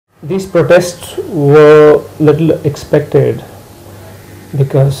These protests were little expected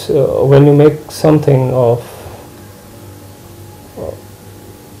because when you make something of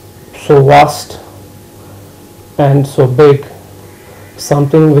so vast and so big,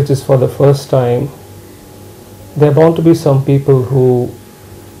 something which is for the first time, there are bound to be some people who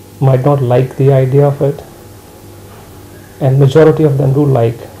might not like the idea of it, and majority of them do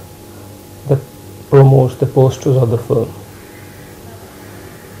like the promos, the posters of the film.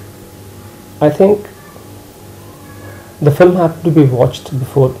 I think the film had to be watched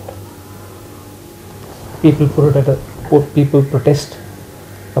before people people protest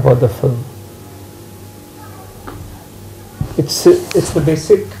about the film. It's the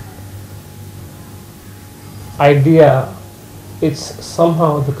basic idea. It's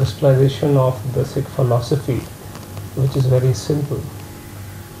somehow the crystallization of the Sikh philosophy, which is very simple.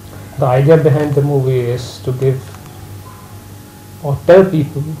 The idea behind the movie is to give or tell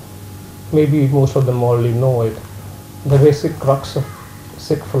people, maybe most of them already know it, the basic crux of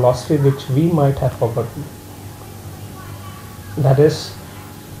Sikh philosophy which we might have forgotten. That is,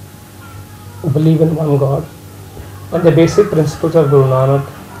 believe in one God, and the basic principles of Guru Nanak,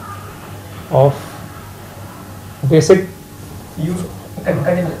 of basic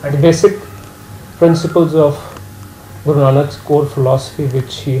principles of Guru Nanak's core philosophy,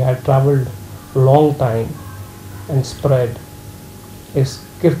 which he had travelled long time and spread, is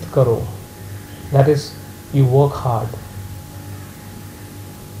kirt karo. That is, you work hard.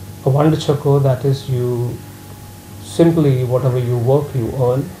 A Vand Chako, that is, you simply whatever you work, you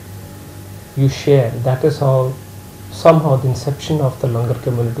earn, you share. That is how somehow the inception of the Langar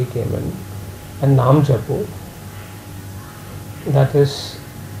community came in. And Naam Japo, that is,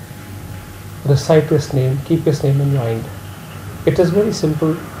 recite his name, keep his name in mind. It is very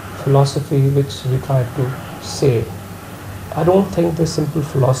simple philosophy which we try to say. I don't think this simple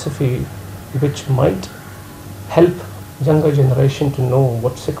philosophy, which might help younger generation to know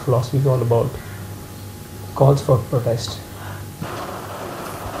what Sikh philosophy is all about, calls for protest.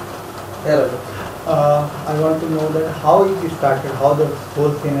 I want to know that how it started, how the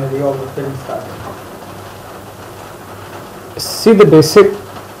whole scenario of the film started. See, the basic,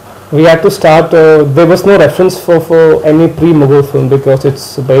 we had to start, there was no reference for any pre-Mughal film because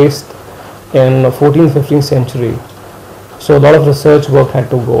it's based in 14th, 15th century. So a lot of research work had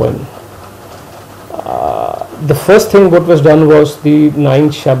to go in. The first thing what was done was the 9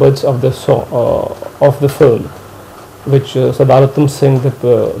 shabads of the film, which Sardar Singh,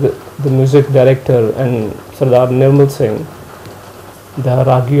 the music director, and Sardar Nirmal Singh, the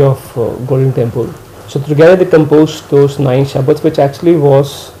Ragi of Golden Temple. So together they composed those 9 shabads, which actually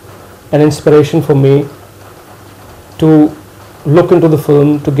was an inspiration for me to look into the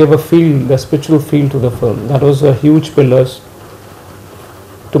film, to give a spiritual feel to the film. That was a huge pillars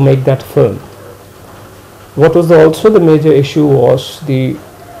to make that film. What was also the major issue was to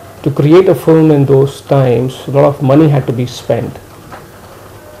create a film in those times, a lot of money had to be spent.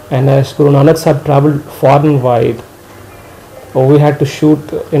 And as Guru Nanak had travelled far and wide, we had to shoot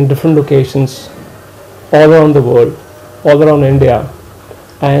in different locations all around the world, all around India.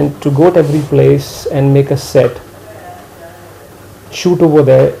 And to go to every place and make a set, shoot over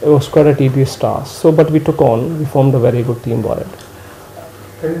there, it was quite a tedious task. So, but we formed a very good team for it.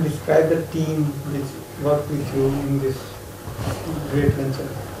 Can you describe the team which worked with you in this great venture?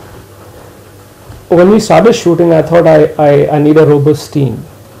 When we started shooting, I thought I need a robust team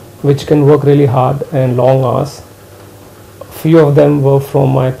which can work really hard and long hours. Few of them were from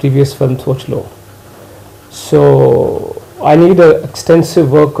my previous film, Soch Lo. So I need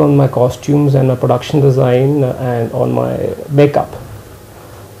extensive work on my costumes and my production design and on my makeup,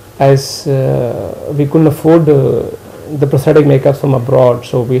 as we couldn't afford the prosthetic makeup from abroad.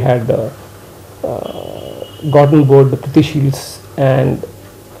 So we had gotten board the Priti Shields and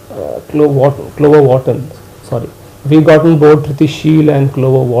Clover Wharton. We got on board Priti Shield and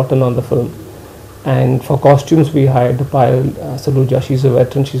Clover Wharton on the film. And for costumes we hired Payal Saluja. She's a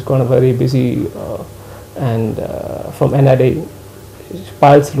veteran. She's got a very busy and from NID.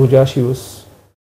 Payal Saluja, she was